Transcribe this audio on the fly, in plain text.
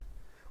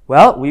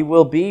Well, we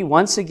will be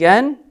once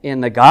again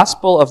in the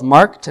Gospel of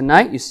Mark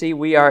tonight. You see,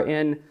 we are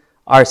in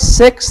our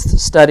sixth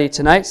study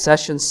tonight.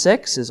 Session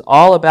 6 is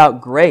all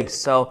about grace.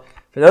 So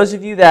for those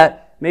of you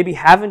that maybe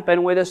haven't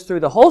been with us through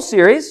the whole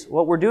series,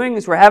 what we're doing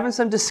is we're having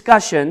some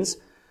discussions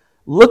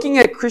looking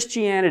at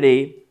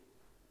Christianity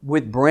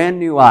with brand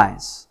new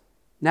eyes.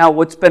 Now,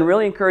 what's been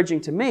really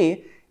encouraging to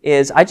me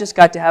is I just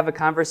got to have a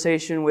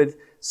conversation with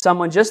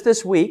someone just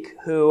this week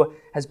who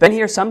has been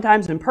here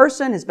sometimes in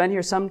person, has been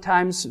here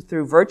sometimes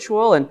through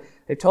virtual, and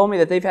they've told me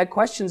that they've had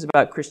questions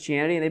about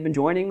Christianity, and they've been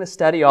joining the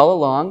study all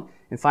along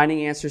and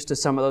finding answers to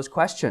some of those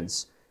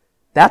questions.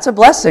 That's a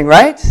blessing,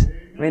 right?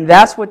 I mean,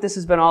 that's what this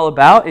has been all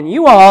about, and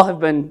you all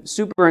have been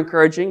super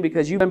encouraging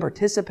because you've been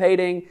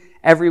participating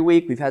every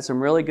week. We've had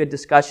some really good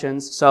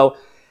discussions, so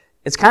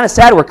it's kind of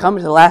sad we're coming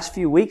to the last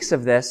few weeks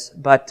of this,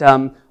 but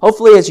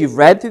hopefully as you've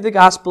read through the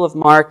Gospel of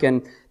Mark,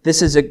 and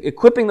this is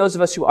equipping those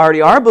of us who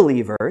already are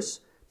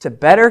believers to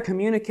better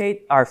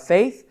communicate our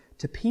faith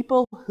to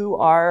people who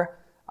are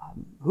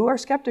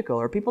skeptical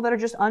or people that are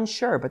just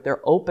unsure, but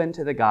they're open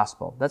to the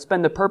gospel. That's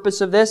been the purpose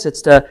of this.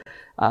 It's to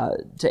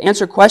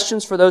answer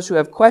questions for those who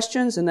have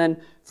questions, and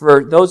then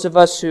for those of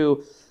us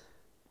who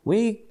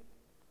we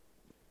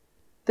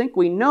think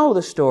we know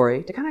the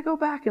story, to kind of go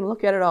back and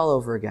look at it all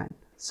over again.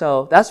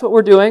 So that's what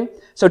we're doing.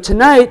 So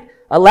tonight,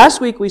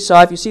 last week we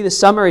saw, if you see the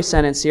summary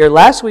sentence here,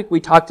 last week we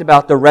talked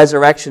about the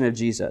resurrection of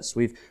Jesus.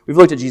 We've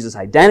looked at Jesus'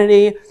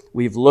 identity.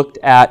 We've looked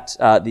at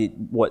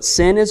what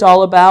sin is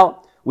all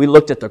about. We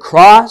looked at the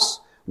cross.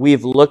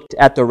 We've looked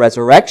at the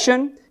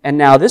resurrection. And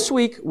now this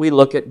week we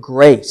look at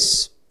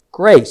grace.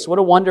 Grace, what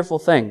a wonderful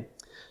thing.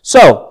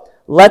 So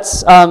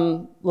let's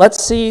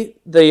see.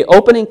 The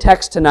opening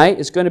text tonight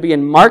is going to be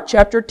in Mark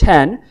chapter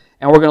 10.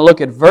 And we're going to look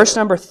at verse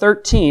number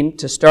 13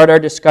 to start our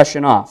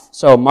discussion off.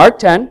 So Mark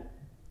 10,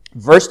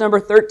 verse number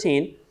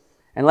 13,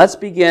 and let's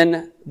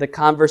begin the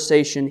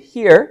conversation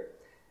here.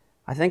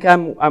 I think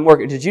I'm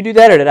working. Did you do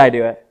that or did I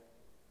do it?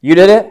 You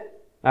did it?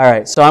 All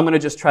right, so I'm going to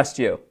just trust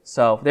you.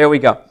 So there we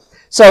go.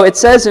 So it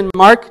says in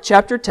Mark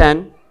chapter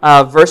 10,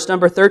 verse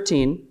number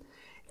 13,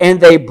 and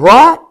they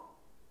brought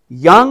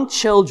young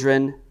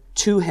children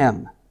to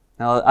him.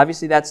 Now,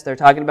 obviously they're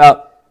talking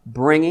about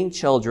bringing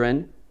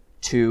children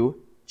to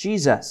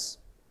Jesus.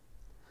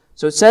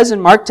 So it says in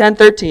Mark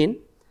 10:13,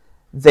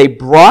 they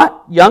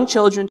brought young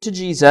children to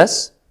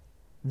Jesus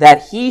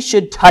that he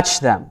should touch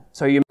them.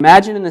 So you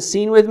imagine in the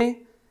scene with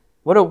me?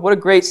 What a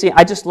great scene.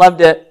 I just loved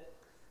it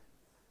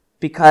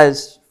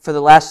because for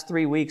the last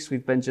 3 weeks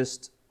we've been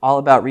just all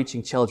about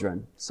reaching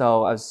children.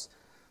 So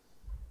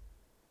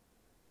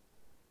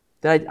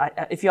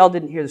if y'all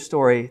didn't hear the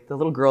story, the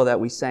little girl that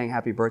we sang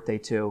Happy Birthday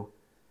to,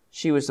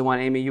 she was the one,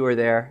 Amy, you were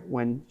there,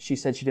 when she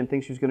said she didn't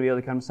think she was going to be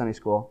able to come to Sunday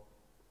school.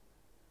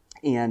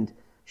 And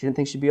she didn't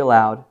think she'd be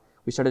allowed.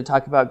 We started to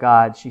talk about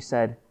God. She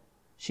said,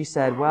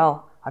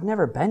 well, I've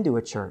never been to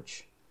a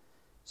church.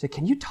 She said,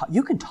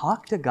 you can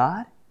talk to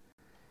God?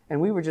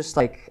 And we were just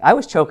like, I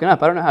was choking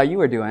up. I don't know how you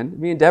were doing.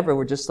 Me and Deborah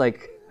were just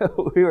like,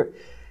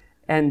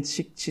 and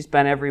she's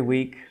been every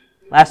week.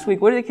 Last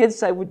week, what did the kids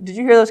say? Did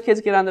you hear those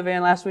kids get on the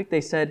van last week?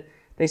 They said,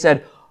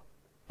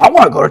 I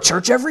want to go to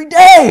church every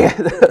day,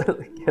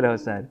 the kiddo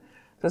said.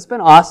 So it's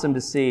been awesome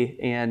to see,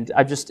 and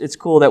it's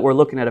cool that we're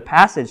looking at a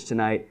passage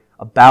tonight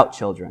about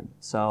children.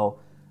 So,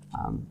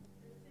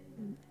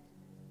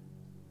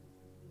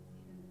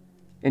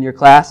 in your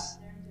class,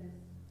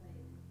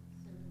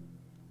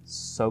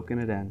 soaking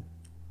it in.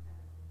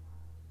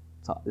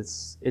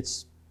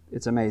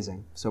 It's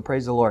amazing. So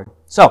praise the Lord.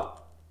 So,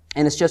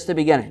 and it's just the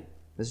beginning.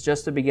 This is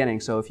just the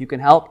beginning. So if you can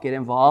help, get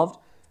involved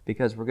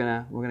because we're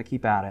gonna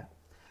keep at it.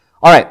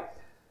 All right,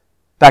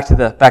 back to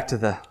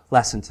the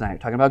lesson tonight. We're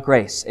talking about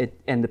grace.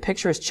 And the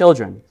picture is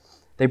children.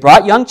 They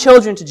brought young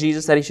children to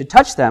Jesus that he should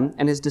touch them,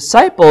 and his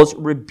disciples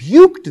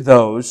rebuked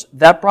those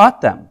that brought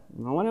them.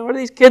 What are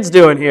these kids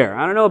doing here?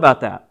 I don't know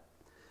about that.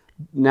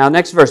 Now,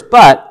 next verse.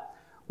 But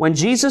when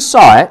Jesus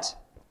saw it,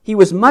 he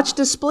was much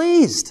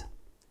displeased.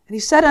 And he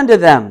said unto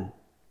them,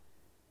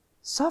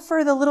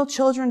 suffer the little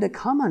children to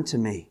come unto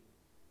me,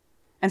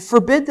 and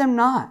forbid them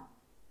not,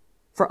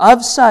 for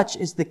of such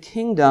is the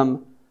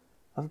kingdom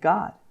of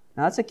God.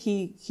 Now, that's a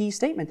key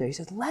statement there. He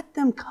says, let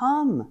them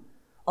come.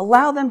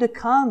 Allow them to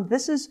come.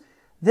 This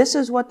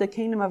is what the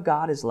kingdom of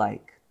God is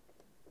like.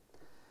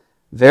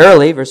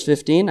 Verily, verse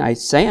 15, I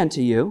say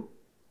unto you,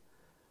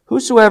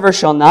 whosoever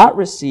shall not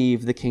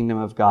receive the kingdom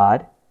of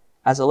God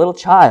as a little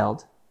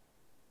child,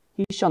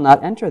 he shall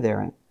not enter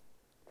therein.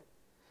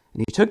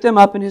 And he took them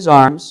up in his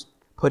arms,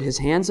 put his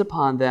hands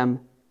upon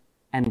them,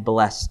 and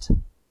blessed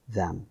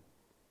them.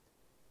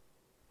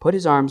 Put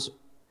his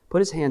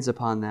hands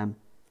upon them,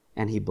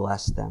 and he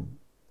blessed them.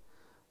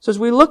 So as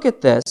we look at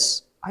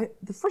this,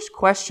 the first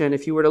question,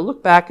 if you were to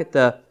look back at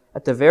the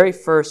very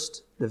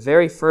first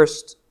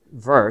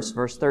verse,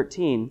 verse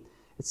 13,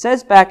 it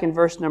says back in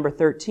verse number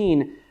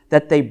 13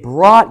 that they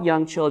brought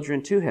young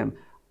children to him.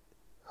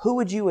 Who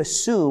would you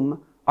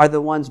assume are the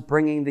ones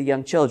bringing the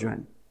young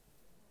children?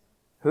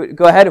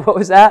 Go ahead, what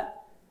was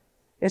that?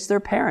 It's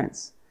their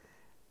parents.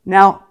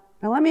 Now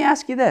let me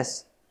ask you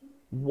this.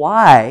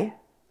 Why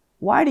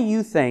Why do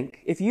you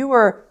think, if you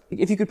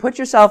could put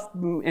yourself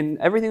in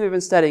everything we've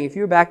been studying, if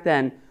you were back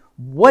then,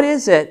 what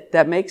is it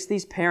that makes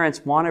these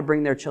parents want to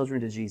bring their children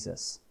to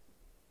Jesus?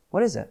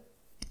 What is it?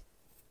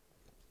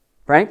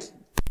 Frank?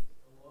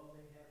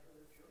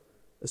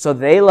 So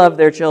they love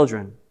their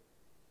children.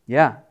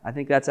 Yeah, I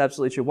think that's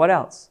absolutely true. What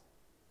else?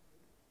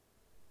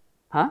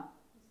 Huh?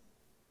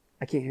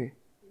 I can't hear you.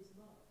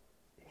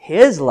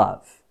 His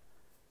love.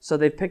 So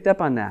they've picked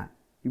up on that.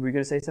 You were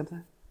going to say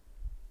something?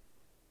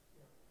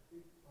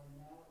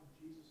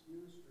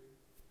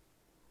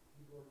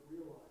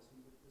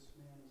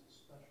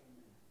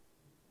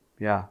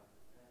 Yeah.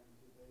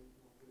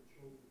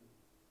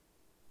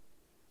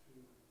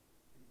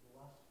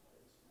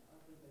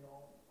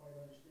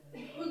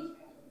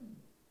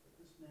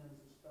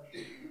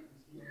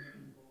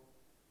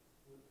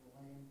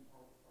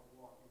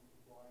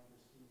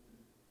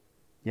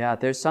 Yeah,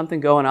 there's something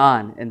going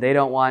on, and they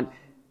don't want... Do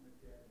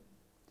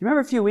you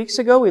remember a few weeks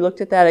ago we looked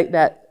at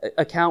that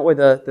account where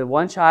the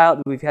one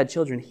child, we've had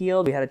children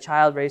healed, we had a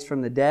child raised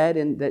from the dead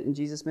in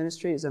Jesus'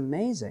 ministry? It's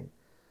amazing.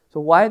 So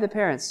why are the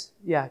parents...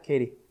 Yeah,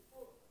 Katie.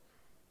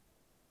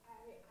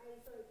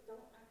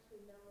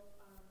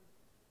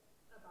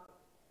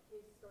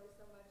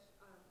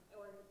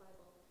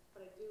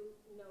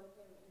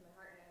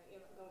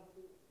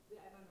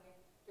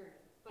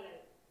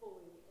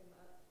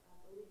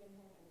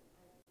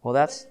 Well,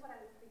 that's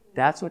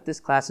what this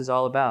class is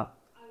all about.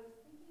 I was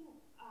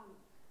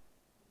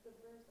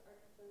thinking the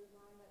verse or the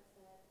line that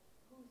said,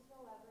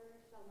 "Whosoever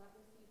shall not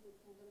receive the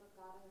kingdom of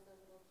God as a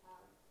little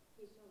child,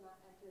 he shall not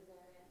enter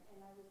therein."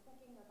 And I was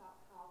thinking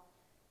about how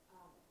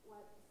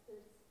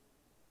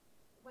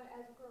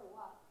as you grow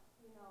up,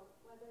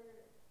 whether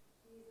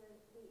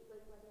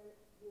Jesus, whether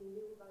you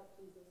knew about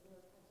Jesus in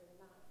those times or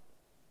not,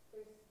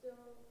 there's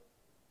still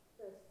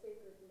the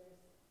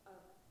sacredness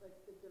of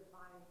the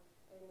divine,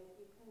 and if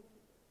you can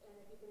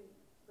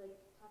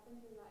tap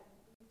into that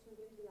and be tuned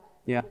into that.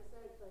 Yeah. It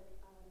says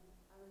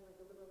I was like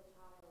a little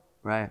child.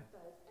 Right.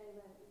 And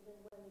then even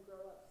when you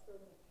grow up, still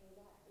maintain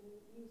that in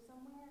you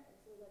somewhere. And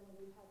so then when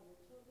you have your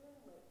children,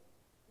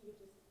 you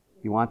just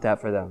you want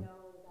that for them.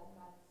 Know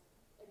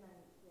that's and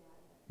then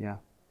yeah.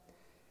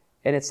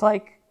 And it's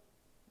like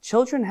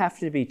children have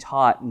to be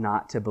taught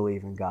not to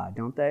believe in God,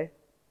 don't they?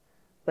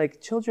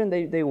 Like children,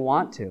 they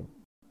want to.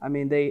 I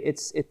mean,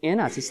 it's in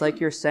us. It's like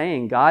you're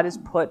saying, God has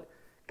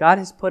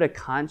put a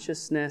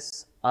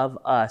consciousness of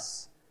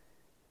us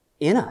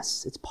in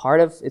us. It's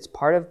part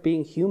of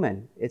being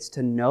human. It's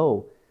to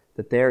know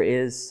that there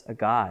is a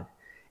God.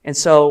 And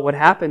so what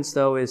happens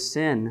though is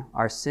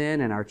our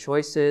sin and our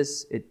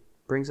choices, it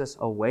brings us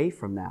away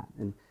from that.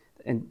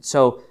 And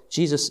so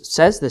Jesus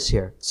says this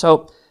here.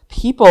 So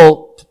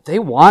people, they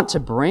want to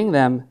bring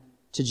them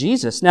to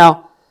Jesus.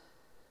 Now,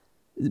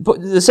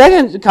 the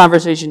second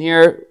conversation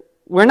here,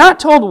 we're not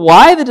told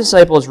why the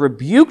disciples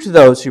rebuked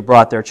those who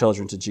brought their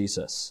children to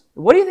Jesus.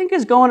 What do you think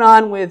is going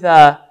on with,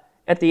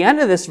 at the end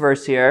of this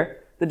verse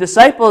here, the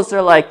disciples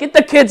are like, get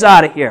the kids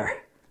out of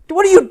here.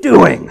 What are you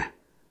doing?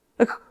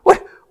 Like,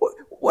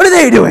 what are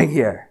they doing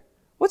here?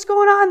 What's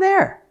going on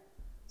there?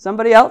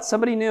 Somebody else?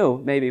 Somebody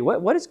new, maybe.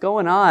 What is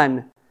going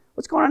on?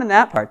 What's going on in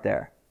that part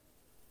there?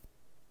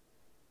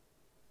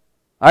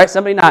 All right,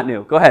 somebody not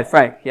new. Go ahead,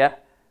 Frank. Yeah?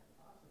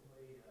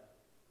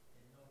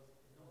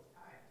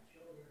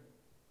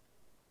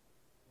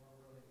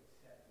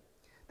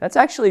 That's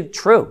actually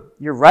true.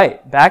 You're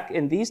right. Back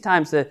in these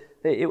times,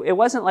 it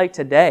wasn't like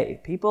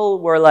today. People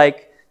were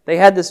like, they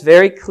had this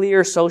very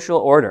clear social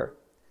order.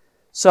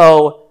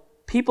 So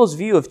people's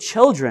view of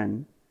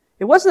children,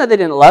 it wasn't that they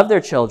didn't love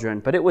their children,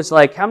 but it was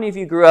like, how many of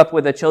you grew up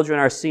with the children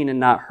are seen and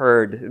not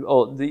heard?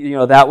 Oh,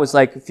 that was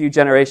like a few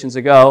generations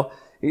ago.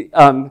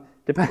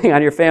 Depending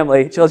on your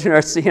family, children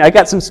are seen. I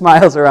got some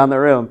smiles around the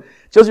room.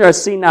 Children are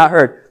seen, not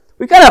heard.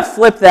 We kind of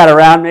flipped that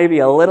around maybe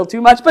a little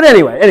too much, but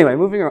anyway,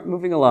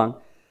 moving along.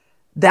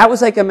 That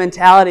was like a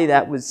mentality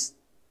that was,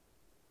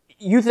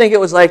 you think it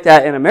was like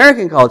that in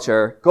American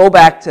culture, go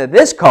back to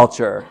this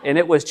culture, and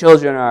it was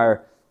children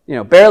are,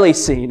 barely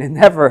seen and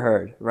never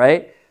heard,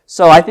 right?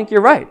 So I think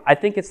you're right. I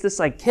think it's this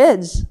like,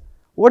 kids,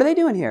 what are they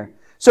doing here?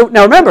 So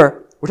now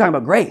remember, we're talking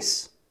about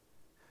grace.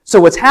 So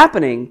what's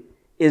happening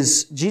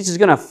is Jesus is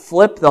going to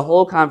flip the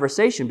whole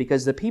conversation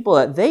because the people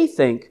that they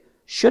think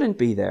shouldn't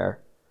be there,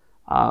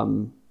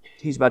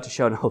 he's about to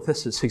show, no,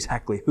 this is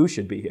exactly who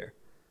should be here.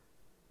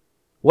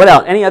 What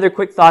else? Any other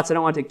quick thoughts? I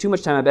don't want to take too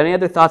much time, but any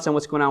other thoughts on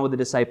what's going on with the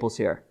disciples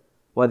here?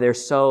 Well, they're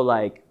so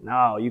like,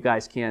 no, you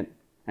guys can't.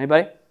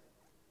 Anybody?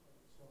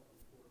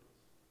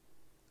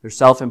 Their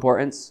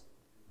self-importance.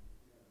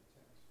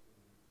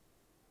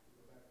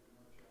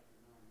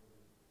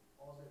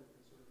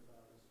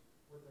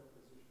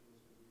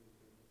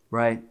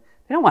 Right.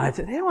 They don't want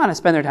to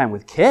spend their time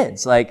with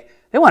kids. Like,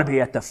 they want to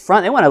be at the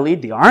front. They want to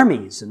lead the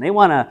armies, and they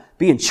want to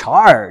be in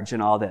charge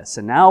and all this.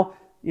 And now,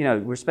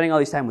 we're spending all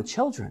this time with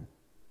children.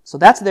 So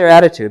that's their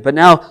attitude. But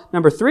now,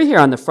 number 3 here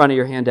on the front of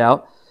your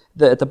handout,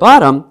 at the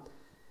bottom,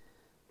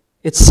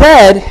 It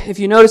said, if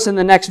you notice in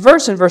the next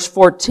verse, in verse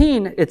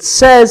 14, it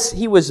says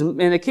he was, in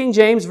the King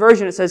James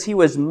Version, it says he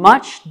was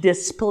much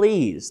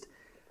displeased.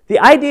 The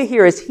idea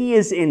here is he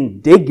is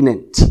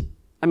indignant.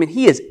 I mean,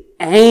 he is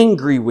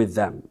angry with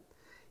them.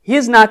 He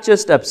is not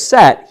just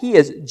upset.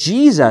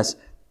 Jesus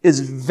is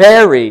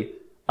very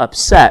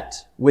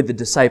upset with the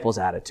disciples'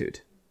 attitude.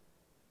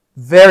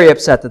 Very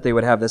upset that they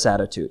would have this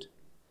attitude.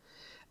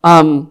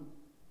 Are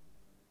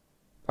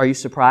you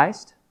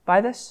surprised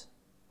by this?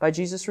 By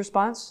Jesus'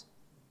 response?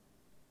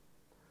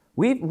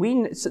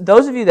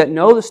 Those of you that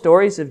know the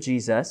stories of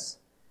Jesus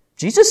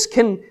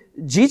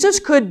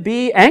could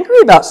be angry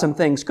about some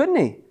things, couldn't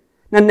he?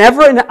 Now,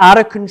 never an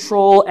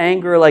out-of-control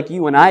anger like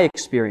you and I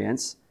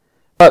experience,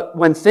 but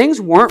when things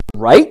weren't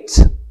right,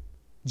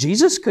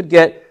 Jesus could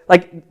get,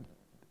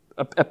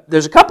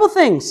 there's a couple of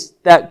things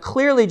that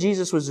clearly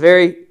Jesus was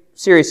very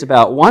serious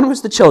about. One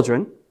was the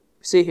children,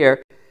 see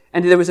here,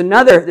 and there's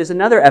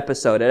another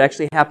episode, it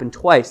actually happened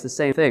twice, the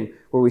same thing,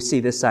 where we see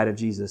this side of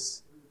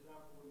Jesus.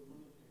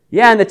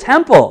 Yeah, in the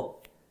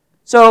temple.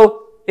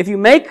 So, if you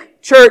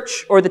make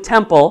church or the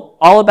temple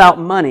all about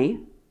money,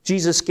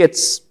 Jesus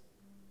gets...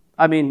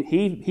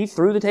 he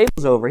threw the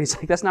tables over. He's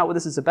like, that's not what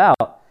this is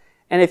about.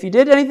 And if you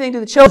did anything to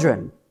the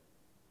children,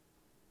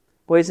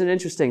 boy, isn't it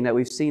interesting that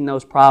we've seen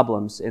those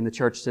problems in the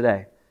church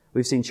today.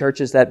 We've seen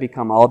churches that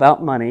become all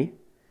about money,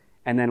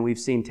 and then we've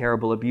seen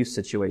terrible abuse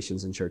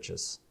situations in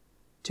churches.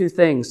 Two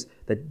things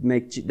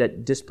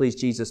that displease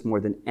Jesus more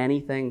than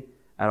anything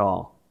at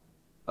all.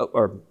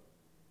 Or,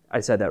 I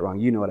said that wrong.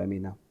 You know what I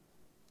mean now.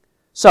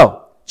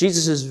 So,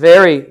 Jesus is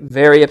very,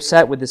 very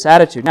upset with this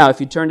attitude. Now, if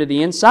you turn to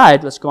the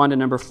inside, let's go on to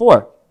number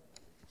 4.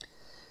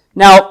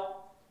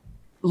 Now,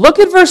 look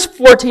at verse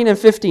 14 and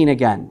 15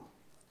 again.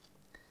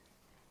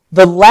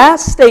 The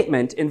last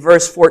statement in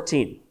verse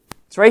 14.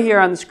 It's right here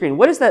on the screen.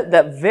 What is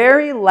that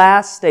very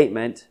last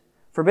statement?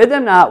 Forbid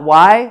them not.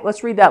 Why?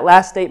 Let's read that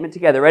last statement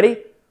together.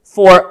 Ready?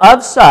 For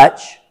of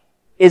such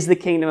is the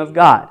kingdom of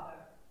God.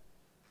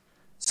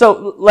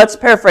 So, let's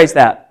paraphrase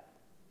that.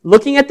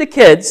 Looking at the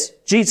kids,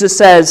 Jesus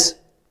says,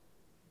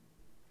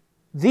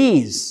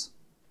 these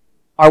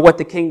are what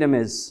the kingdom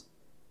is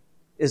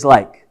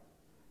like.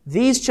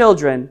 These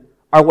children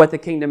are what the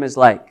kingdom is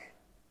like.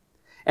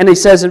 And he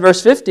says in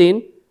verse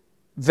 15,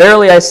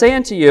 verily I say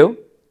unto you,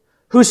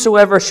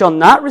 whosoever shall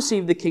not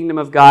receive the kingdom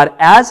of God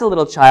as a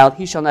little child,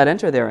 he shall not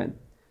enter therein.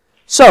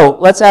 So,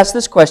 let's ask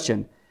this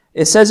question.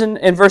 It says in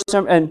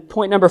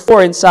point number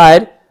 4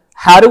 inside,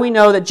 how do we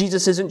know that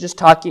Jesus isn't just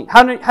talking,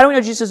 how do we know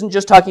Jesus isn't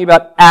just talking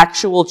about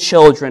actual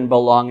children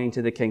belonging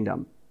to the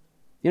kingdom?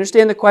 You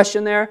understand the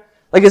question there?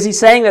 Is he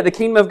saying that the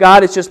kingdom of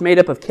God is just made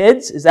up of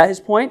kids? Is that his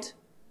point?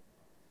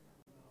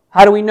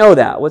 How do we know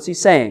that? What's he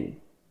saying?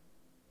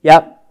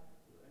 Yep.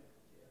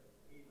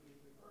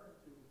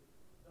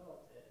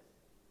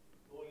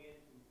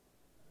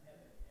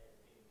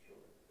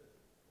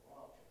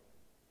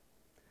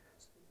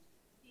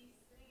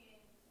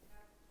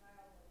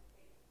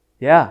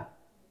 Yeah.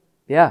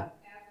 Yeah.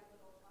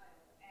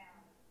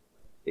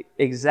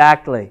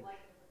 Exactly.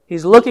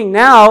 He's looking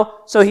now,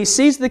 so he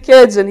sees the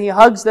kids and he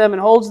hugs them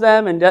and holds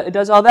them and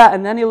does all that,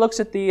 and then he looks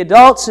at the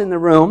adults in the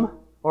room,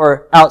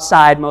 or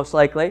outside most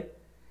likely.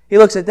 He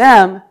looks at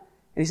them and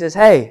he says,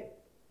 hey,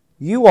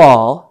 you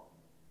all,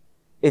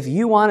 if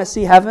you want to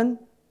see heaven,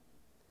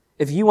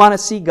 if you want to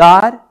see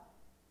God,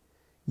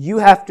 you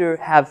have to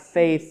have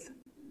faith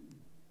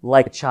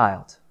like a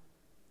child.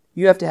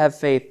 You have to have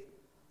faith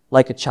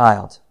like a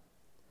child.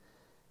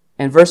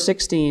 And verse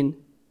 16,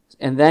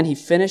 and then he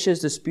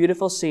finishes this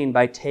beautiful scene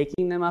by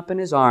taking them up in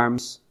his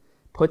arms,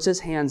 puts his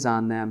hands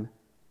on them,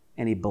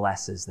 and he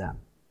blesses them.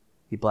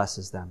 He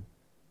blesses them.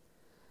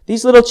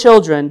 These little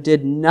children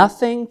did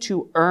nothing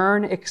to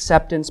earn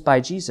acceptance by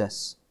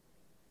Jesus.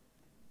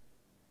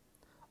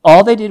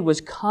 All they did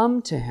was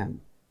come to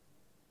him.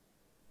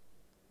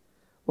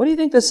 What do you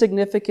think the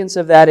significance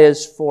of that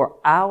is for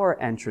our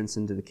entrance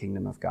into the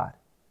kingdom of God?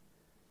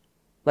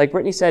 Like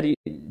Brittany said,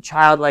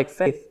 childlike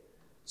faith.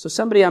 So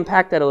somebody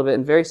unpack that a little bit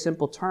in very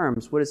simple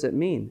terms. What does it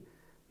mean?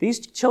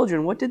 These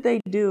children, what did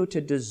they do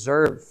to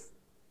deserve?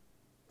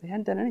 They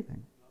hadn't done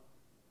anything.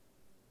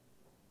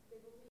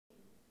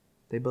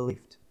 They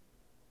believed.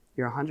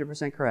 You're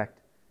 100% correct.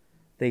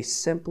 They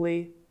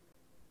simply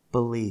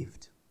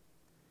believed.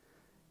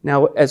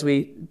 Now, as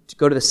we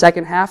go to the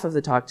second half of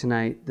the talk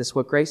tonight, this is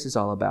what grace is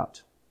all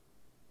about.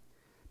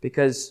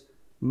 Because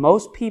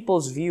most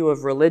people's view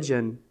of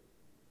religion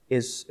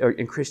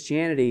in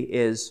Christianity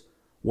is,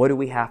 what do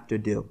we have to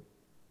do?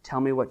 Tell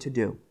me what to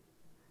do.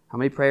 How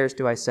many prayers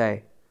do I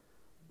say?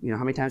 How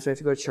many times do I have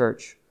to go to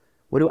church?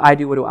 What do I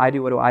do? What do I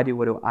do? What do I do?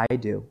 What do I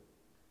do?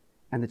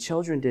 And the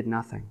children did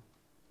nothing.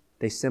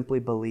 They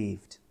simply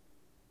believed.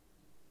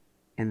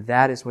 And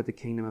that is what the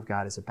kingdom of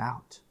God is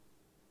about.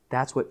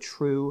 That's what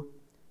true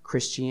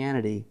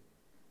Christianity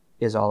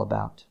is all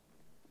about.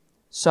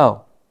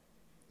 So,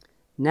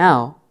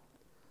 now,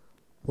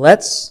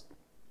 let's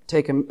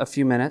take a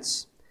few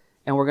minutes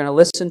and we're going to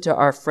listen to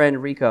our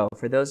friend Rico.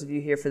 For those of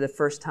you here for the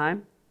first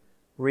time,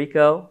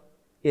 Rico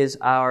is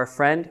our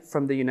friend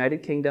from the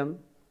United Kingdom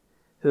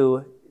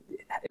who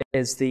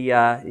is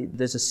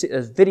there's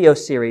a video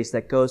series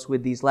that goes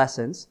with these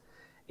lessons,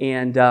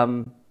 and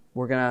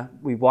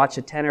we watch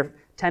a 10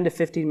 to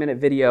 15 minute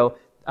video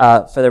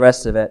for the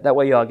rest of it. That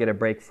way you all get a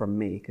break from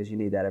me, because you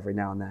need that every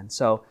now and then.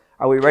 So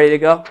are we ready to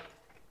go?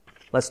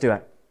 Let's do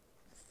it.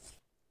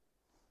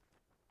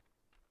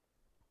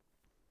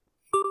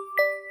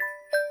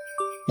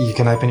 You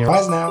can open your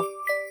eyes now.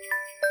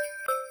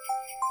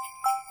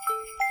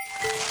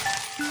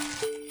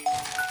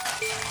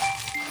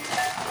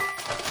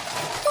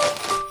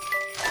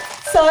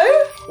 So,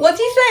 what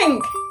do you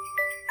think?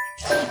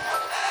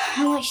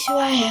 How much do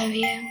I owe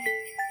you?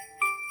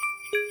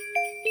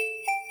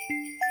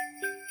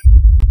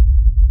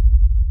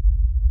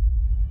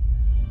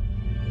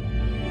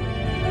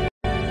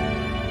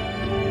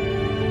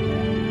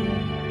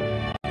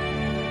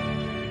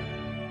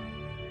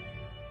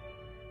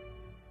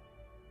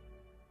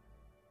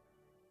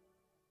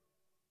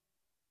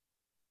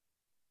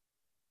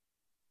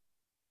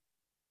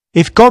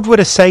 If God were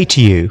to say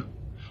to you,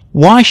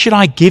 "Why should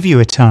I give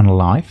you eternal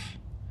life?"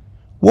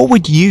 what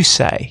would you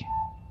say?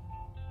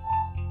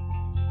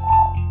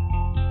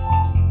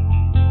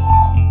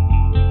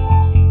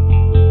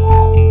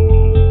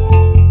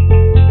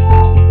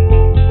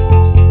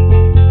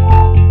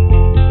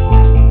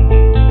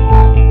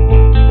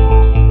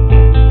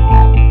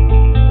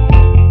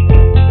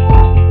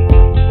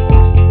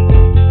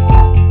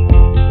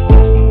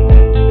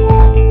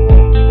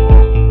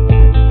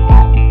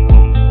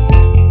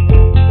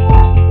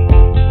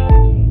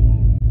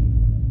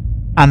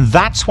 And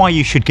that's why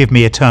you should give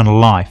me eternal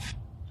life.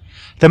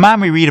 The man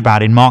we read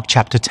about in Mark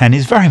chapter 10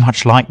 is very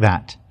much like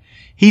that.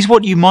 He's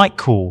what you might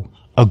call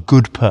a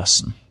good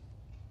person.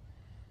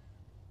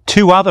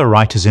 Two other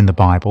writers in the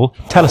Bible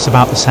tell us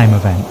about the same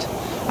event,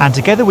 and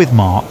together with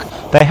Mark,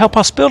 they help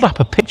us build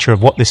up a picture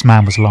of what this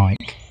man was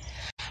like.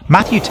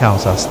 Matthew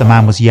tells us the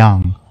man was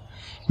young.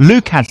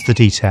 Luke adds the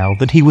detail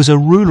that he was a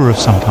ruler of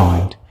some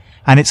kind,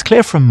 and it's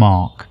clear from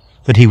Mark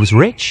that he was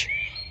rich,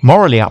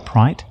 morally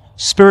upright,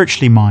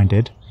 spiritually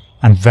minded,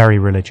 and very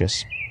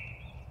religious.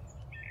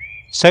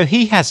 So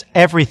he has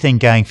everything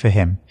going for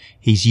him.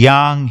 He's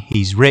young,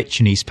 he's rich,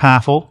 and he's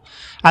powerful,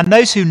 and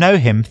those who know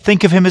him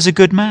think of him as a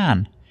good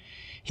man.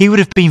 He would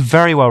have been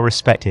very well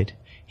respected.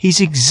 He's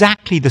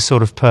exactly the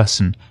sort of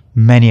person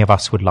many of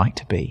us would like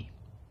to be.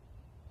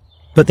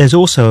 But there's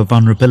also a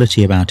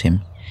vulnerability about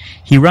him.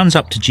 He runs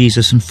up to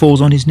Jesus and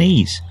falls on his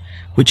knees,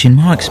 which in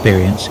my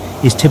experience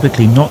is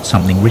typically not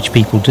something rich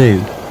people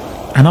do,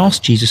 and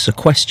asks Jesus a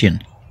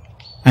question.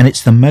 And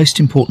it's the most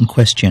important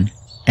question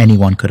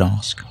anyone could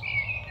ask.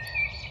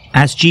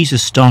 As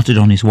Jesus started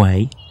on his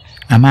way,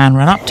 a man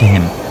ran up to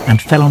him and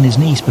fell on his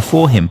knees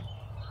before him.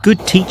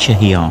 "Good teacher,"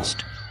 he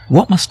asked,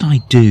 "what must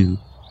I do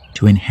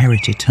to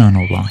inherit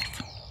eternal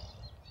life?"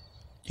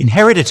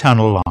 Inherit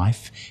eternal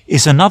life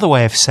is another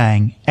way of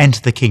saying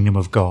enter the kingdom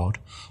of God,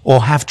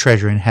 or have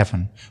treasure in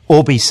heaven,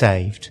 or be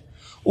saved.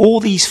 All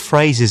these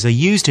phrases are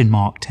used in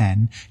Mark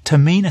 10 to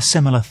mean a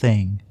similar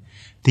thing.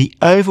 The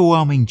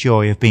overwhelming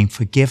joy of being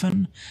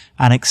forgiven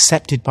and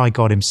accepted by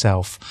God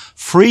himself,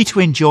 free to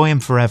enjoy him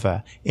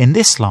forever in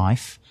this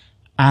life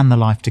and the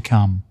life to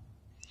come.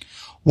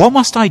 "What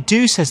must I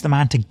do," says the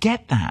man, "to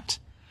get that?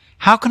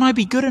 How can I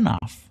be good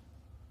enough?"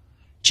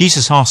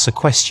 Jesus asks a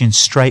question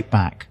straight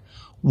back.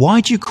 "Why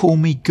do you call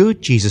me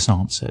good?" Jesus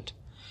answered.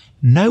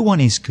 "No one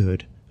is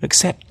good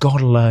except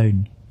God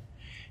alone."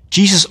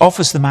 Jesus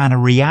offers the man a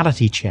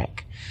reality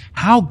check.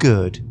 How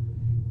good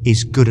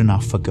is good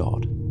enough for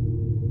God?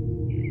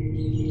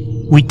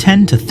 We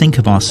tend to think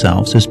of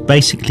ourselves as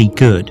basically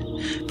good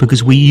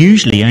because we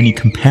usually only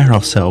compare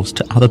ourselves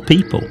to other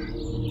people.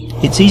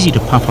 It's easy to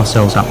puff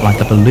ourselves up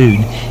like a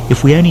balloon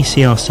if we only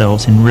see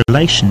ourselves in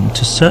relation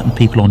to certain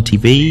people on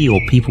TV or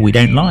people we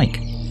don't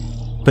like.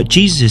 But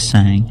Jesus is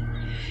saying,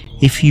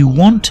 if you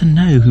want to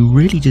know who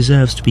really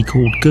deserves to be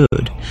called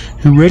good,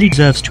 who really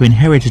deserves to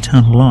inherit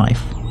eternal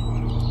life,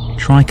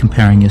 try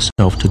comparing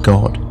yourself to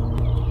God,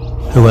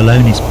 who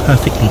alone is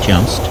perfectly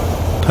just,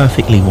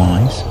 perfectly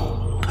wise,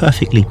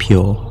 perfectly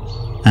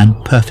pure,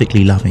 and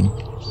perfectly loving.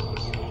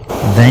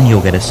 Then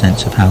you'll get a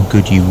sense of how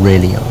good you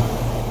really are.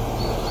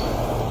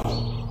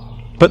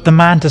 But the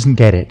man doesn't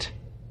get it.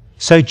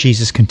 So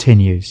Jesus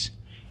continues,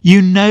 "You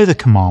know the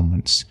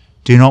commandments.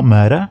 Do not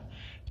murder.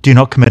 Do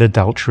not commit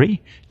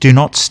adultery. Do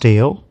not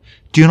steal.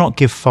 Do not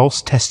give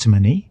false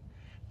testimony.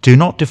 Do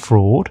not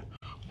defraud.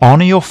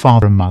 Honor your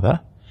father and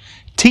mother."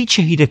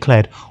 "Teacher," he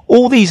declared,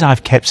 "all these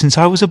I've kept since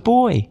I was a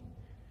boy."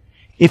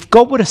 If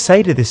God were to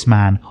say to this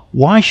man,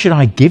 "Why should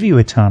I give you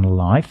eternal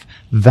life?"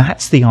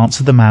 that's the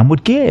answer the man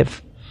would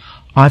give.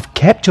 "I've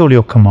kept all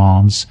your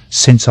commands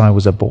since I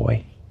was a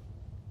boy."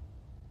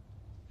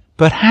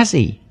 But has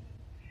he?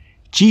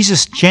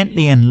 Jesus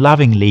gently and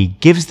lovingly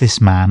gives this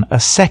man a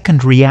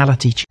second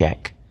reality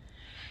check.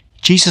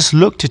 Jesus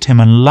looked at him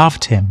and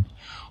loved him.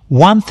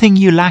 "One thing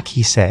you lack,"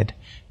 he said.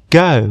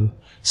 "Go,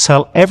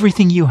 sell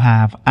everything you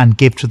have and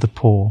give to the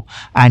poor,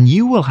 and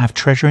you will have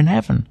treasure in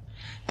heaven.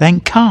 Then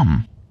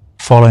come,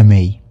 follow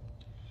me."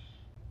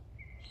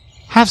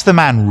 Has the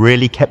man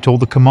really kept all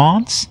the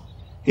commands?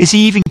 Is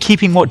he even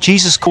keeping what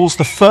Jesus calls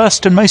the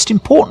first and most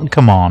important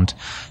command,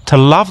 to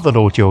love the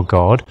Lord your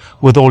God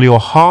with all your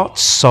heart,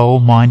 soul,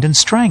 mind and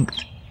strength?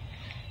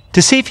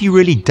 To see if he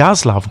really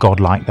does love God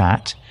like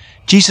that,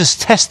 Jesus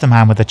tests the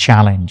man with a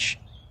challenge.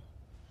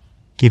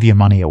 Give your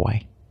money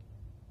away.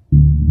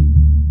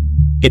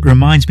 It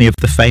reminds me of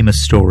the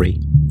famous story.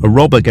 A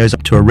robber goes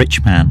up to a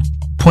rich man,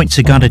 points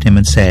a gun at him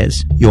and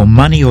says, "Your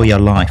money or your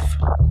life."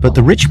 But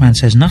the rich man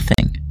says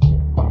nothing.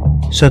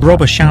 So the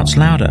robber shouts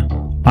louder,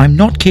 "I'm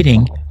not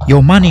kidding,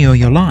 your money or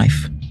your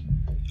life."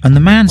 And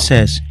the man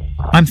says,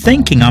 I'm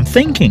thinking.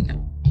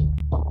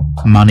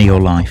 Money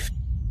or life.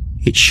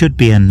 It should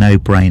be a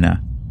no-brainer.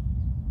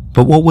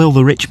 But what will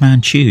the rich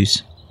man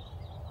choose?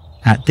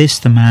 At this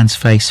the man's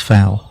face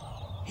fell.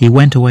 He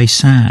went away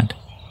sad,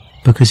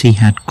 because he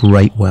had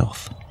great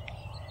wealth.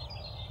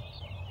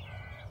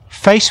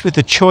 Faced with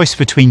the choice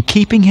between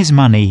keeping his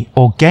money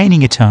or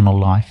gaining eternal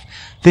life,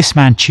 this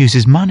man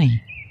chooses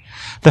money.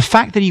 The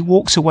fact that he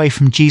walks away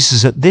from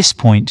Jesus at this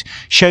point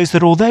shows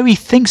that although he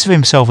thinks of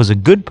himself as a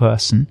good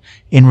person,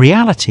 in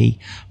reality,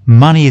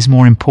 money is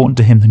more important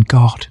to him than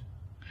God.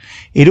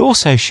 It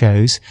also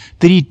shows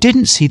that he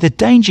didn't see the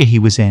danger he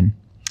was in.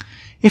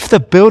 If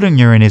the building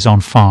you're in is on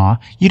fire,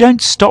 you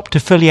don't stop to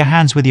fill your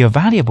hands with your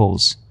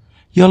valuables.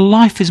 Your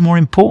life is more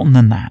important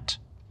than that.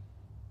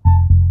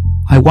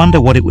 I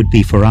wonder what it would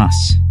be for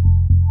us.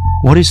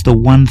 What is the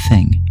one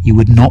thing you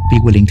would not be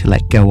willing to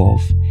let go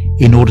of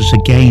in order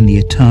to gain the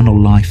eternal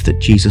life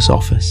that Jesus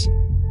offers?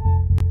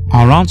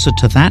 Our answer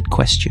to that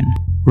question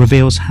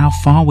reveals how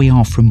far we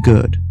are from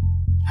good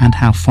and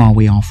how far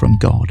we are from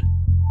God.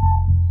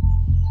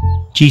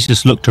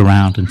 Jesus looked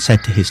around and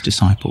said to his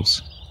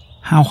disciples,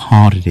 "How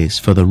hard it is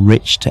for the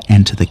rich to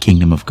enter the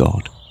kingdom of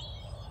God."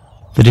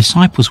 The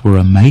disciples were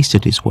amazed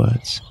at his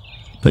words,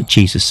 but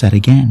Jesus said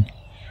again,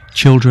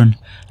 "Children,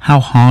 how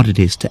hard it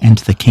is to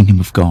enter the kingdom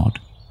of God.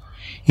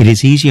 It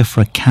is easier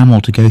for a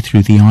camel to go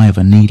through the eye of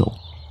a needle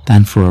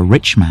than for a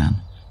rich man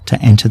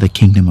to enter the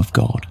kingdom of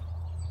God."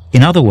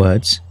 In other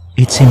words,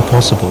 it's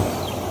impossible.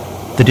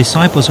 The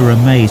disciples are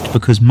amazed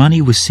because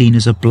money was seen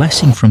as a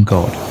blessing from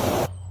God.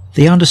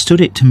 They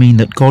understood it to mean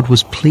that God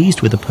was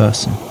pleased with a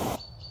person.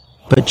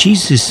 But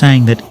Jesus is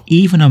saying that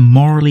even a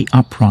morally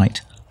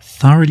upright,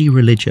 thoroughly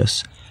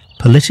religious,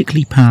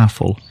 politically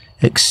powerful,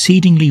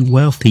 exceedingly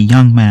wealthy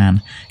young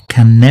man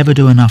can never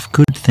do enough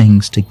good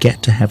things to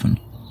get to heaven.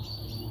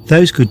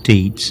 Those good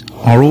deeds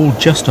are all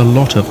just a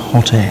lot of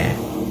hot air.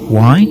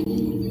 Why?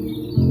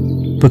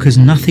 Because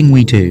nothing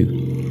we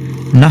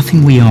do,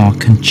 nothing we are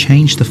can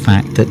change the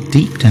fact that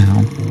deep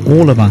down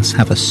all of us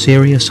have a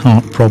serious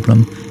heart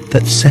problem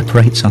that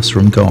separates us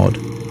from God.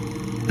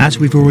 As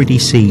we've already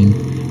seen,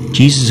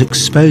 Jesus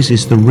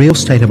exposes the real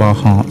state of our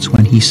hearts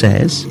when he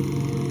says,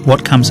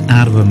 "What comes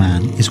out of a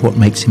man is what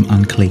makes him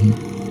unclean.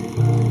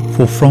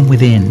 For from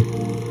within,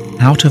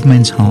 out of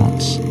men's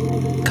hearts,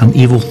 come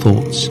evil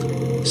thoughts,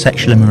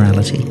 sexual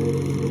immorality,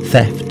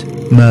 theft,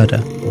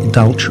 murder,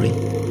 adultery,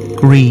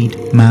 greed,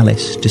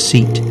 malice,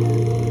 deceit,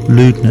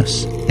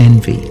 lewdness,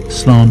 envy,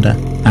 slander,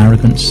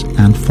 arrogance,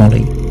 and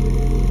folly.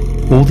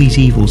 All these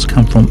evils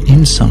come from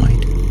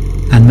inside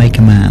and make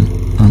a man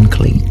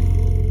unclean."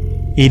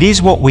 It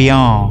is what we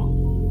are,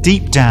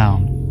 deep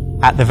down,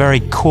 at the very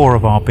core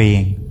of our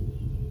being.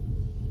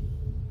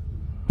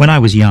 When I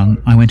was young,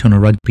 I went on a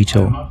rugby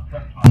tour,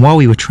 and while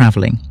we were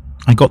travelling,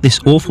 I got this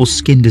awful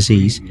skin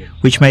disease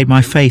which made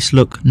my face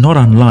look not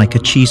unlike a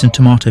cheese and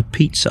tomato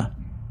pizza.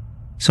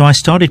 So I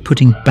started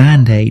putting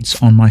band-aids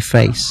on my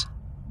face,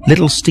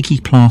 little sticky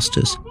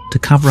plasters to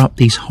cover up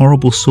these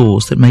horrible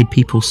sores that made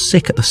people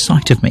sick at the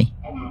sight of me.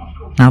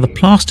 Now the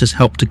plasters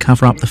helped to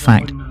cover up the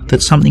fact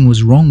that something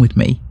was wrong with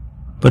me,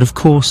 but of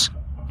course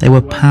they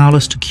were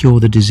powerless to cure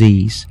the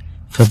disease.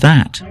 For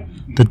that,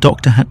 the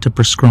doctor had to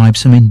prescribe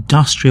some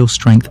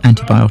industrial-strength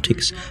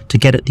antibiotics to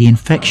get at the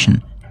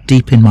infection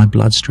deep in my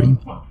bloodstream.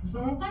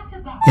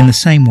 In the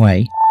same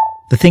way,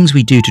 the things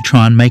we do to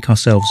try and make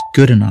ourselves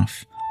good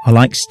enough are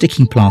like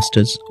sticking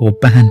plasters or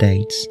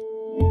band-aids.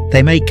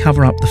 They may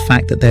cover up the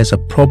fact that there's a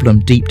problem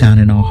deep down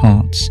in our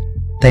hearts.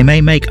 They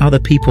may make other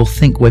people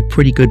think we're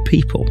pretty good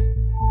people.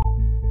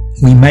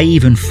 We may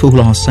even fool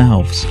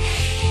ourselves.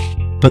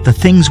 But the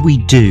things we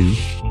do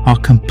are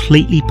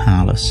completely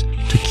powerless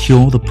to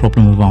cure the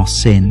problem of our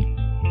sin.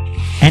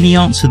 Any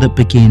answer that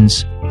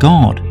begins,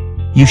 "God,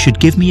 you should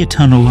give me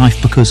eternal life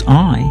because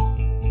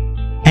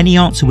any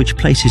answer which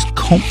places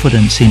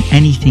confidence in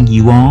anything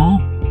you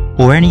are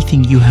or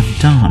anything you have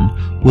done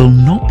will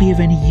not be of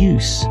any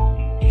use.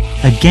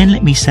 Again,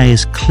 let me say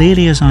as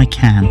clearly as I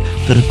can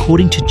that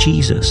according to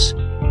Jesus,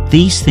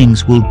 these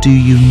things will do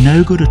you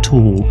no good at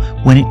all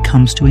when it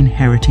comes to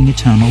inheriting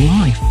eternal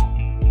life.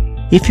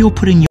 If you're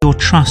putting your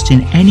trust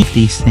in any of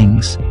these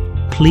things,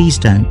 please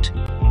don't,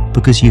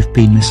 because you've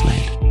been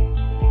misled."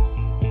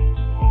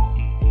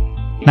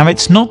 Now,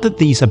 it's not that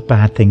these are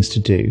bad things to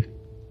do.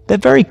 They're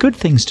very good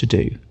things to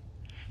do.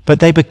 But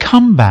they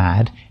become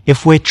bad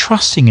if we're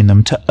trusting in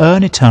them to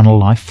earn eternal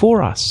life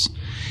for us,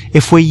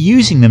 if we're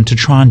using them to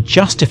try and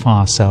justify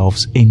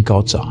ourselves in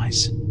God's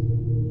eyes.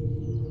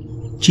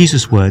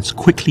 Jesus' words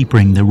quickly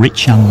bring the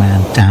rich young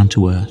man down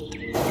to earth.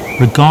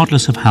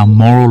 Regardless of how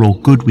moral or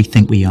good we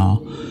think we are,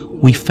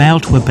 we fail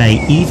to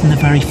obey even the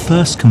very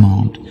first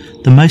command,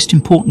 the most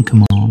important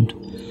command.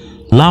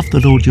 Love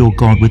the Lord your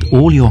God with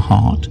all your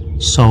heart,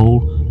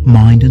 soul,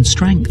 mind and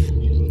strength.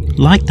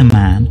 Like the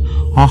man,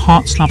 our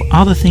hearts love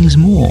other things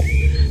more,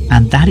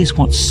 and that is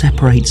what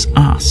separates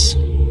us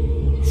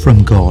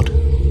from God.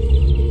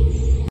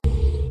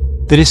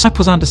 The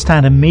disciples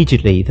understand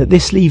immediately that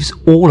this leaves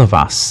all of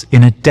us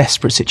in a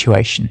desperate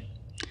situation.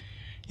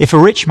 If a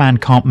rich man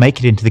can't make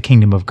it into the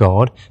kingdom of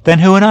God, then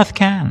who on earth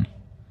can?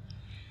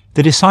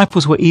 The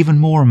disciples were even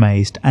more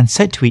amazed and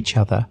said to each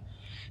other,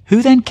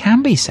 "Who then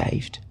can be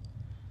saved?"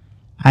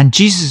 And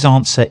Jesus'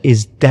 answer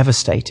is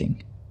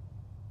devastating.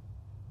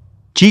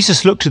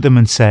 Jesus looked at them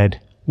and said,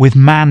 "With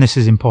man this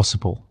is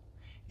impossible."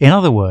 In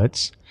other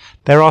words,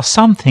 there are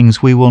some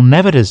things we will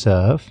never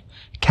deserve,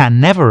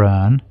 can never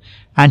earn,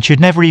 and should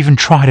never even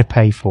try to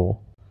pay for.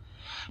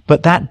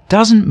 But that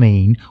doesn't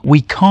mean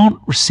we can't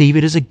receive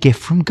it as a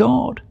gift from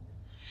God.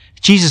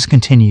 Jesus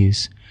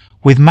continues,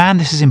 "With man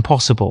this is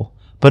impossible,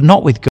 but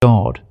not with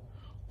God.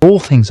 All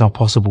things are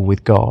possible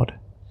with God."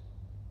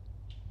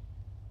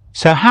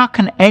 So how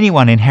can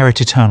anyone inherit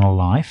eternal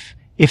life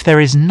if there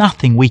is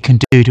nothing we can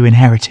do to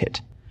inherit it?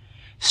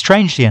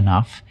 Strangely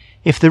enough,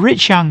 if the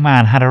rich young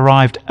man had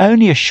arrived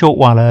only a short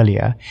while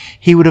earlier,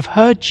 he would have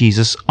heard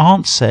Jesus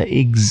answer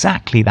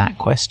exactly that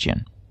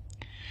question.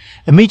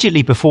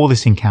 Immediately before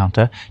this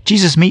encounter,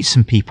 Jesus meets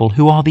some people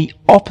who are the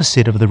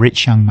opposite of the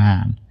rich young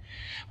man.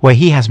 Where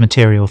he has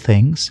material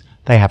things,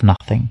 they have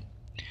nothing.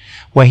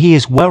 Where he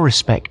is well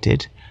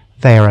respected,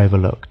 they are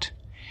overlooked.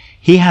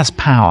 He has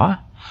power,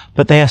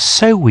 but they are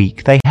so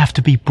weak they have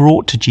to be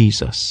brought to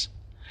Jesus.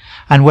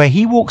 And where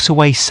he walks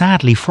away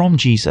sadly from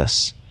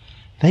Jesus,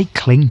 they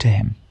cling to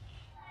him.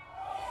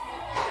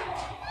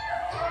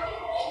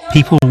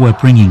 People were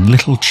bringing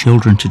little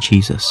children to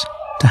Jesus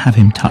to have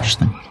him touch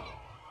them,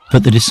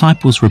 but the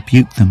disciples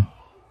rebuked them.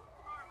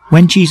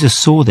 When Jesus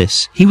saw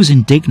this, he was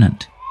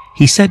indignant.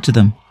 He said to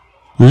them,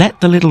 "Let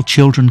the little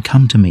children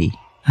come to me,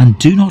 and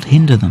do not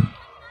hinder them,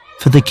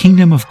 for the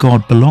kingdom of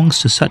God belongs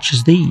to such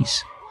as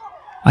these.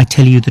 I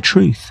tell you the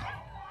truth.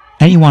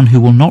 Anyone who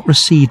will not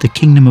receive the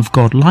kingdom of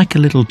God like a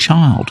little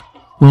child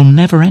will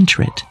never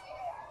enter it."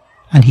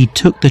 And he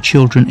took the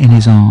children in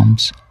his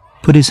arms,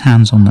 put his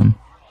hands on them,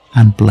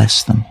 and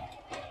blessed them.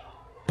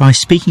 By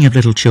speaking of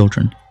little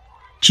children,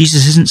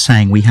 Jesus isn't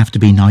saying we have to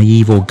be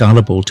naive or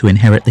gullible to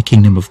inherit the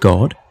kingdom of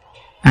God,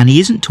 and he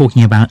isn't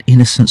talking about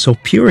innocence or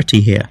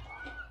purity here.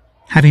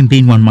 Having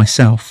been one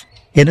myself,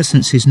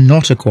 innocence is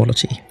not a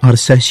quality I'd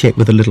associate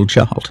with a little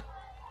child.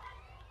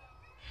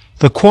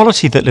 The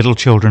quality that little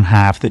children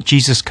have that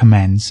Jesus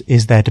commends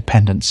is their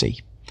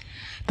dependency.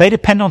 They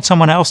depend on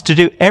someone else to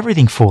do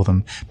everything for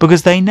them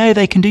because they know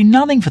they can do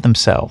nothing for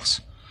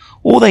themselves.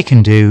 All they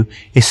can do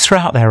is throw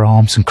out their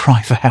arms and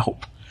cry for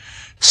help.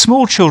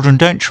 Small children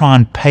don't try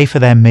and pay for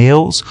their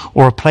meals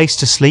or a place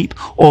to sleep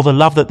or the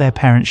love that their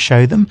parents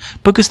show them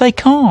because they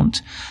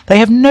can't. They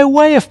have no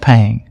way of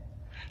paying.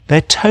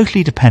 They're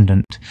totally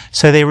dependent,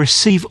 so they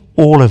receive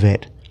all of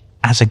it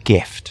as a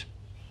gift.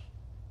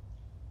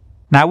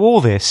 Now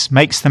all this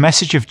makes the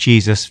message of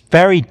Jesus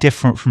very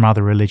different from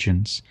other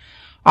religions.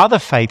 Other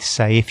faiths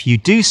say if you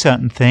do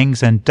certain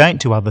things and don't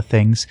do other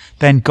things,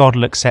 then God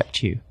will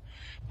accept you.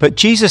 But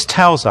Jesus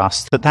tells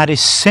us that that is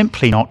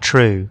simply not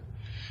true.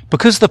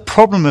 Because the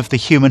problem of the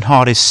human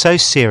heart is so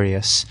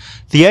serious,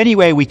 the only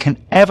way we can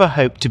ever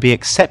hope to be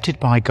accepted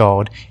by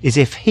God is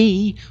if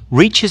he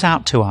reaches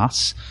out to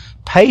us,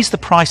 pays the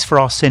price for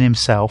our sin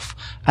himself,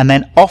 and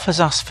then offers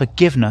us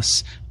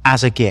forgiveness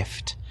as a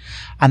gift.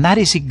 And that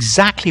is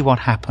exactly what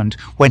happened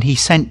when he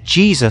sent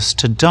Jesus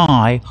to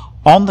die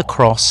on the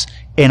cross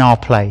in our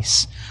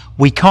place.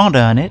 We can't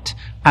earn it,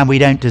 and we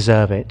don't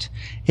deserve it.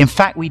 In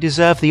fact, we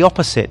deserve the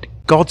opposite,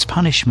 God's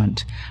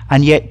punishment.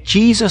 And yet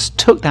Jesus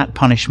took that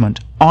punishment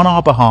on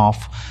our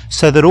behalf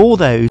so that all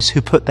those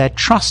who put their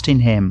trust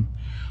in him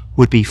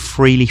would be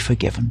freely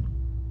forgiven.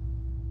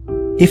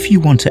 If you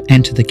want to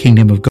enter the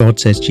kingdom of God,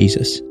 says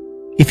Jesus,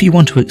 if you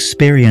want to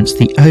experience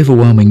the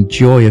overwhelming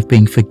joy of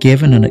being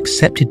forgiven and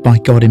accepted by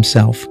God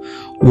himself,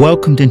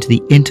 welcomed into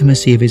the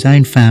intimacy of his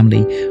own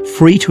family,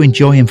 free to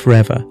enjoy him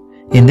forever,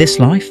 in this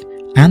life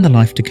and the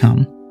life to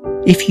come,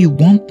 if you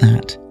want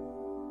that,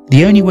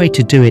 the only way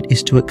to do it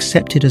is to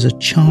accept it as a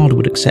child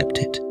would accept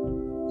it,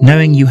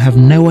 knowing you have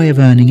no way of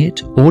earning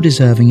it or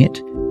deserving it,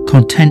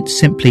 content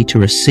simply to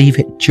receive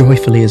it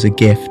joyfully as a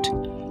gift.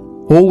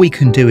 All we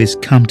can do is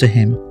come to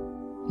him,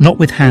 not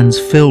with hands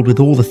filled with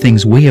all the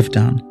things we have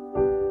done,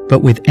 but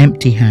with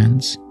empty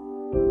hands,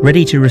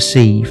 ready to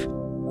receive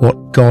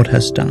what God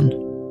has done.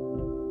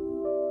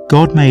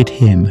 God made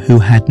him who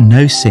had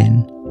no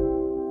sin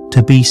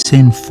to be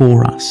sin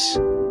for us,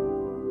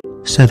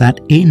 so that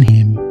in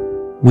him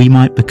we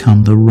might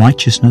become the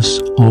righteousness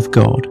of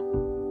God.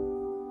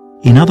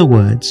 In other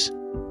words,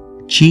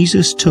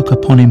 Jesus took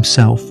upon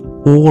himself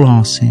all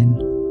our sin,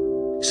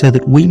 so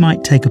that we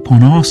might take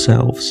upon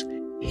ourselves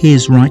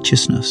his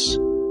righteousness.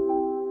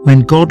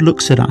 When God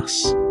looks at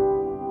us,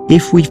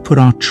 If we've put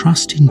our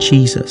trust in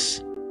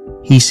Jesus,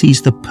 He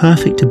sees the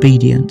perfect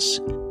obedience,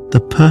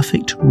 the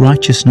perfect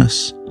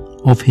righteousness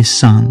of His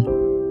Son.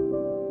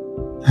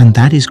 And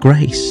that is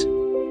grace.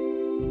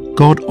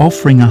 God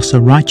offering us a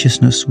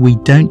righteousness we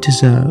don't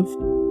deserve,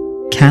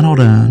 cannot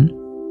earn,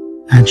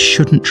 and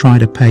shouldn't try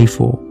to pay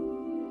for.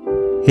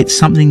 It's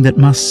something that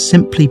must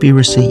simply be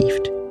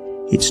received.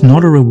 It's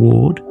not a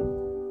reward,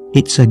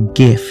 it's a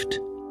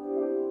gift,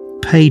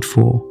 paid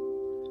for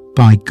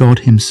by God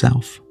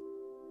Himself.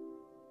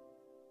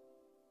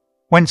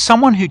 When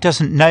someone who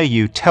doesn't know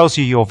you tells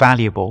you you're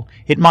valuable,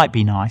 it might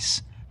be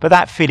nice, but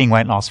that feeling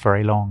won't last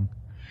very long.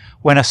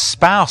 When a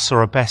spouse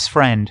or a best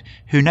friend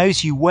who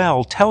knows you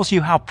well tells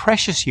you how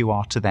precious you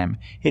are to them,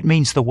 it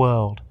means the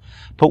world.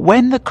 But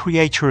when the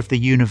Creator of the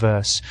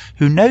universe,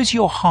 who knows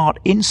your heart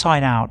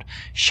inside out,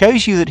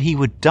 shows you that He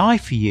would die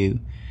for you,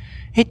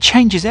 it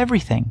changes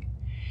everything.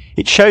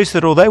 It shows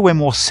that although we're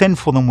more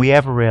sinful than we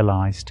ever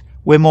realized,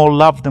 we're more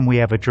loved than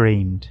we ever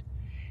dreamed.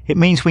 It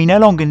means we no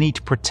longer need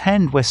to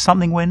pretend we're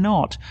something we're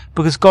not,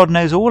 because God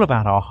knows all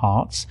about our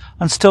hearts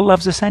and still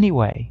loves us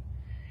anyway.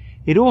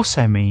 It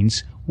also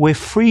means we're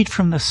freed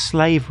from the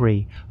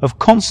slavery of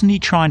constantly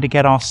trying to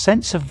get our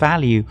sense of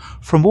value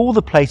from all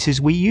the places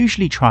we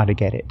usually try to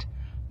get it: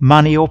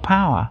 money or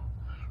power,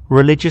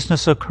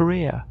 religiousness or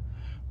career,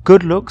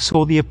 good looks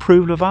or the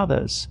approval of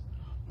others.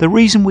 The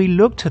reason we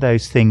look to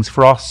those things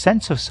for our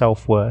sense of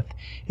self-worth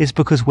is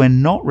because we're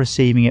not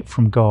receiving it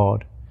from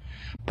God.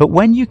 But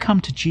when you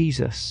come to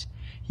Jesus,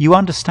 you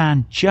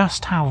understand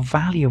just how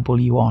valuable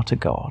you are to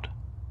God.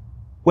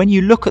 When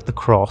you look at the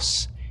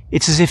cross,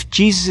 it's as if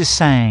Jesus is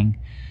saying,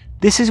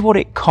 this is what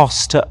it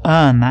costs to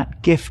earn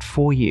that gift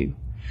for you.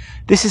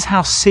 This is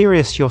how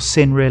serious your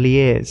sin really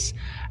is,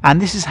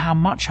 and this is how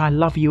much I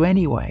love you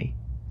anyway.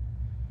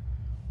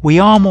 We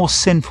are more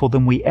sinful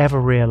than we ever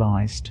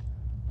realized,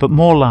 but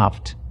more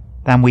loved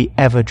than we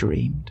ever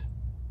dreamed.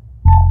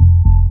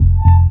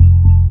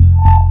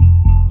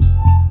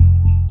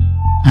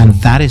 And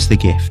that is the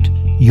gift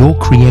your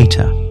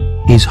Creator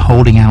is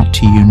holding out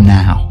to you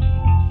now.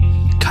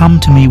 Come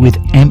to me with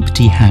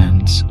empty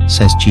hands,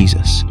 says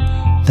Jesus.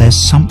 There's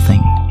something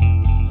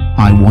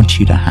I want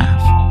you to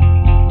have.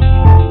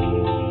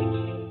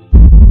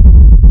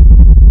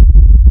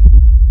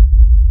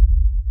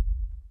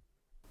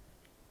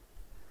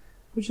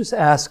 We just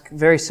ask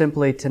very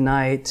simply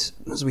tonight,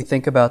 as we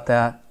think about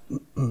that,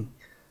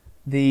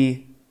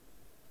 the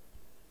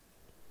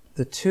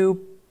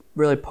two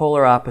really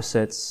polar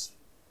opposites,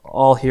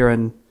 all here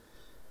in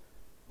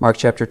Mark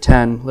chapter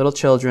 10, little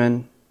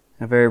children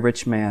and a very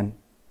rich man.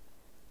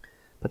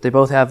 But they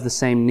both have the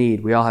same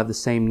need. We all have the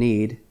same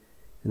need,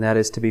 and that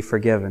is to be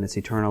forgiven. It's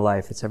eternal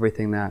life. It's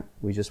everything that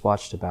we just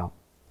watched about.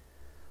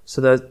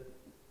 So the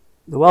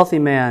wealthy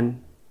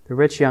man, the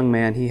rich young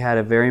man, he had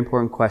a very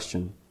important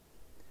question.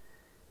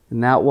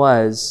 And that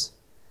was,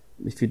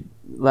 if you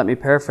let me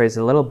paraphrase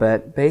it a little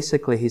bit,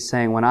 basically he's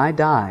saying, when I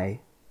die,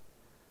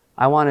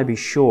 I want to be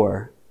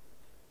sure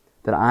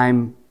that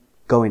I'm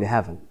going to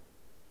heaven.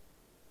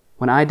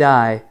 When I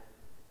die,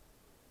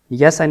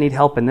 yes, I need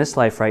help in this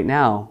life right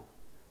now,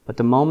 but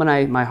the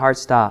moment my heart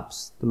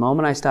stops, the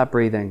moment I stop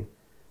breathing,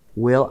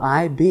 will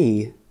I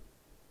be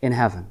in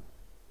heaven?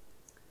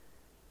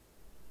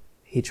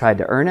 He tried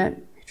to earn it.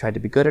 He tried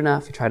to be good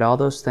enough. He tried all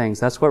those things.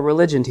 That's what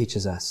religion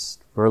teaches us.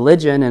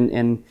 Religion,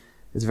 in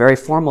its very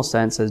formal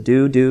sense, says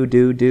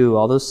do,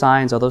 all those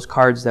signs, all those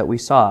cards that we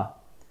saw.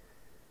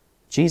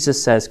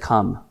 Jesus says,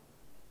 come.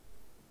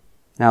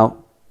 Now,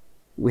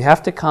 we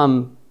have to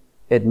come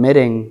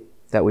admitting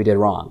that we did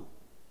wrong.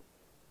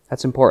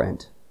 That's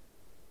important.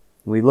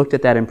 We looked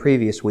at that in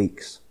previous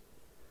weeks.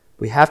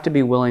 We have to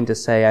be willing to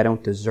say, I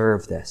don't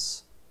deserve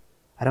this.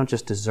 I don't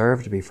just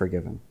deserve to be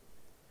forgiven.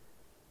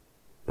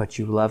 But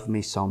you love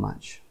me so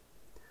much.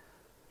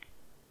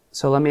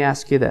 So let me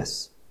ask you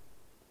this.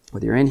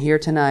 Whether you're in here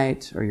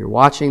tonight or you're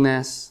watching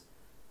this,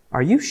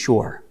 are you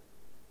sure?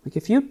 Like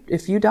if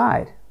you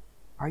died,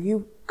 are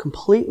you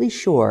completely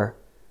sure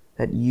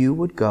that you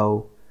would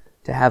go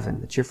to heaven,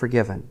 that you're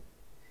forgiven?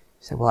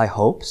 You say, well, I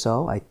hope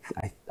so. I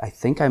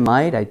think I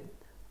might.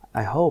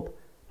 I hope.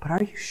 But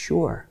are you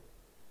sure?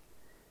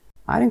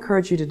 I'd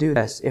encourage you to do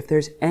this. If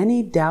there's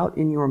any doubt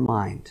in your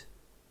mind,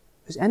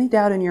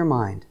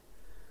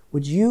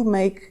 would you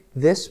make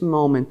this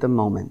moment the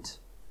moment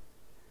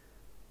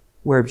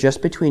where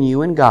just between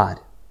you and God,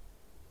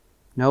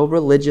 no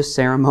religious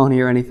ceremony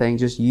or anything,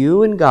 just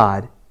you and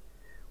God,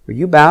 where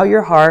you bow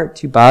your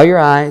heart, you bow your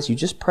eyes, you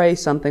just pray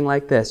something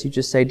like this. You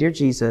just say, Dear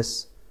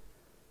Jesus,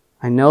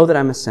 I know that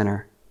I'm a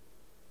sinner.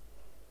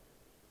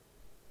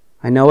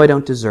 I know I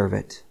don't deserve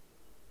it.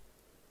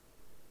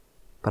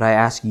 But I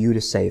ask you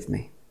to save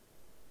me.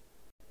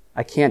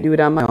 I can't do it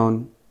on my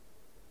own,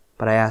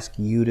 but I ask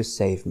you to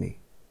save me.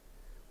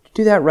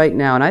 Do that right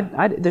now.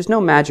 And there's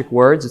no magic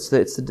words.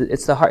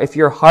 It's the heart. If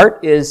your heart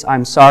is,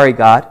 I'm sorry,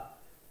 God.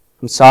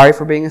 I'm sorry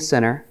for being a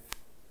sinner.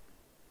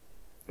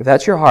 If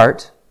that's your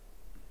heart,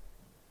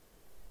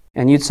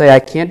 and you'd say, I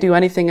can't do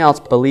anything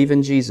else but believe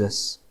in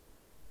Jesus.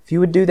 If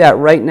you would do that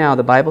right now,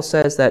 the Bible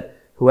says that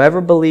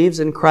Whoever believes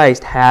in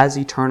Christ has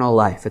eternal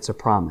life. It's a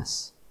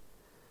promise.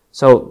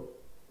 So,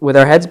 with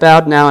our heads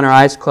bowed now and our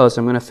eyes closed,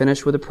 I'm going to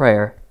finish with a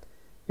prayer.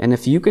 And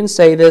if you can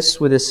say this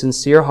with a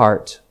sincere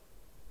heart,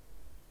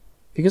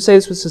 I'd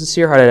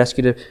ask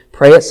you to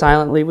pray it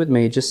silently with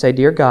me. Just say,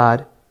 Dear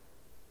God,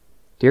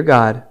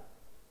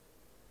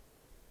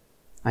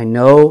 I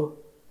know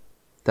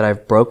that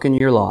I've broken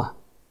your law.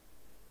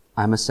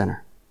 I'm a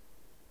sinner.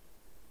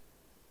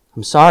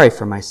 I'm sorry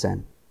for my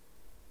sin.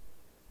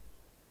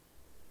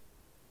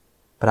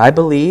 But I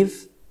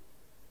believe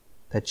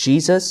that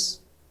Jesus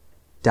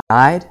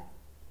died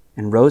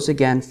and rose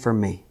again for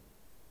me.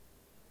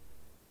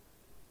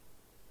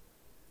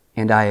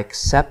 And I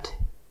accept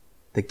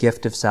the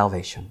gift of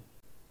salvation.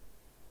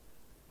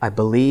 I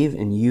believe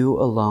in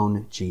you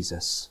alone,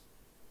 Jesus.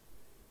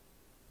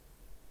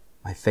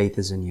 My faith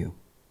is in you.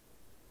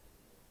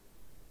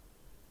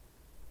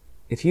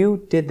 If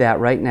you did that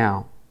right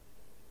now,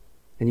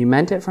 and you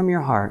meant it from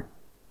your heart,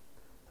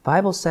 the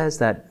Bible says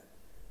that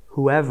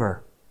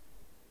whoever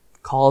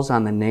calls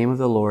on the name of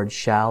the Lord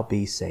shall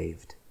be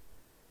saved.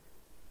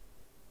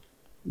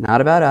 Not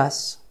about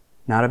us,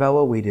 not about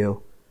what we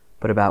do,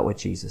 but about what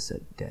Jesus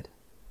did.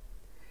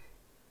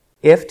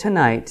 If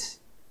tonight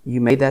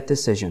you made that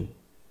decision,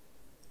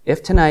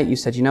 if tonight you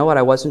said, you know what,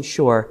 I wasn't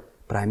sure,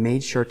 but I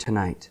made sure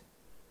tonight,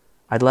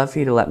 I'd love for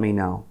you to let me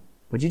know.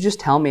 Would you just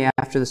tell me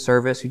after the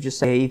service? You just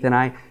say, hey,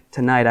 Ethan,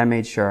 tonight I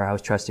made sure I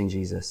was trusting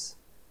Jesus.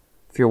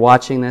 If you're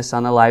watching this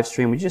on the live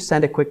stream, would you just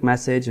send a quick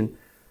message and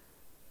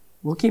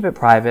we'll keep it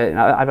private. And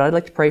I'd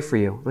like to pray for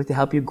you. I'd like to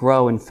help you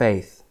grow in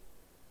faith.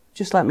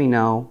 Just let me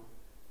know.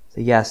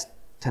 Say, yes,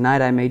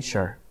 tonight I made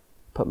sure.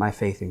 Put my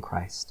faith in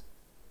Christ.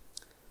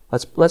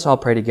 Let's all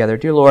pray together.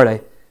 Dear Lord,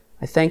 I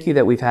thank you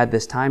that we've had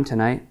this time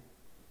tonight.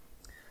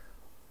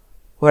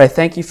 Lord, I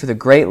thank you for the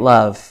great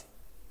love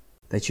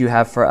that you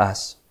have for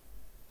us.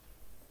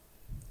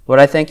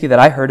 Lord, I thank you that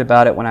I heard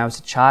about it when I was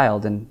a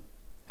child, and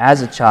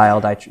as a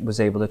child I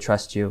was able to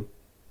trust you.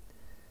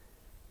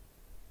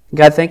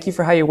 God, thank you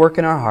for how you work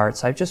in our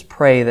hearts. I just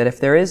pray that if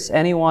there is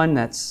anyone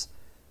that's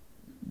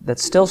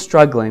still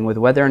struggling with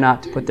whether or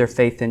not to put their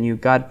faith in you,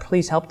 God,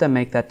 please help them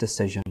make that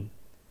decision.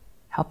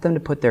 Help them to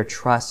put their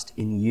trust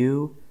in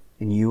you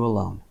and you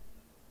alone.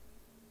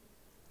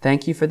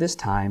 Thank you for this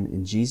time.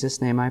 In Jesus'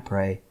 name I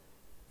pray.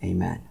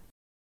 Amen.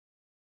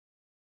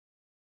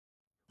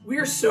 We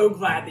are so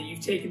glad that you've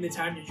taken the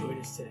time to join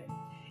us today.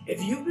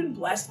 If you've been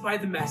blessed by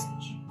the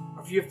message,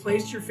 or if you have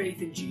placed your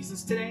faith in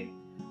Jesus today,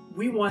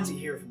 we want to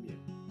hear from you.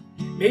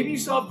 Maybe you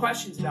still have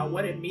questions about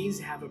what it means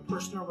to have a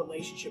personal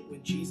relationship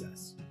with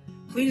Jesus.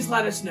 Please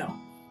let us know,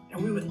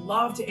 and we would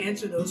love to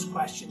answer those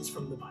questions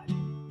from the Bible.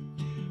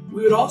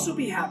 We would also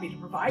be happy to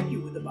provide you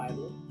with the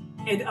Bible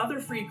and other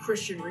free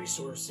Christian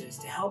resources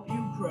to help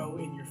you grow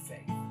in your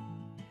faith.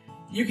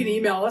 You can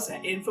email us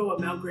at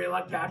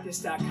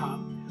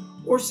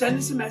info@mountgreylockbaptist.com or send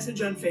us a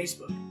message on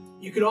Facebook.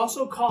 You could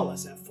also call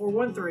us at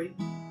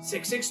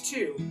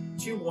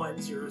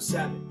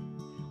 413-662-2107.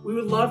 We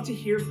would love to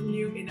hear from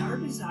you, and our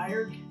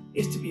desire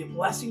is to be a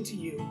blessing to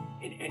you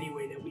in any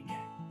way that we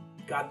can.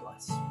 God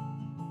bless.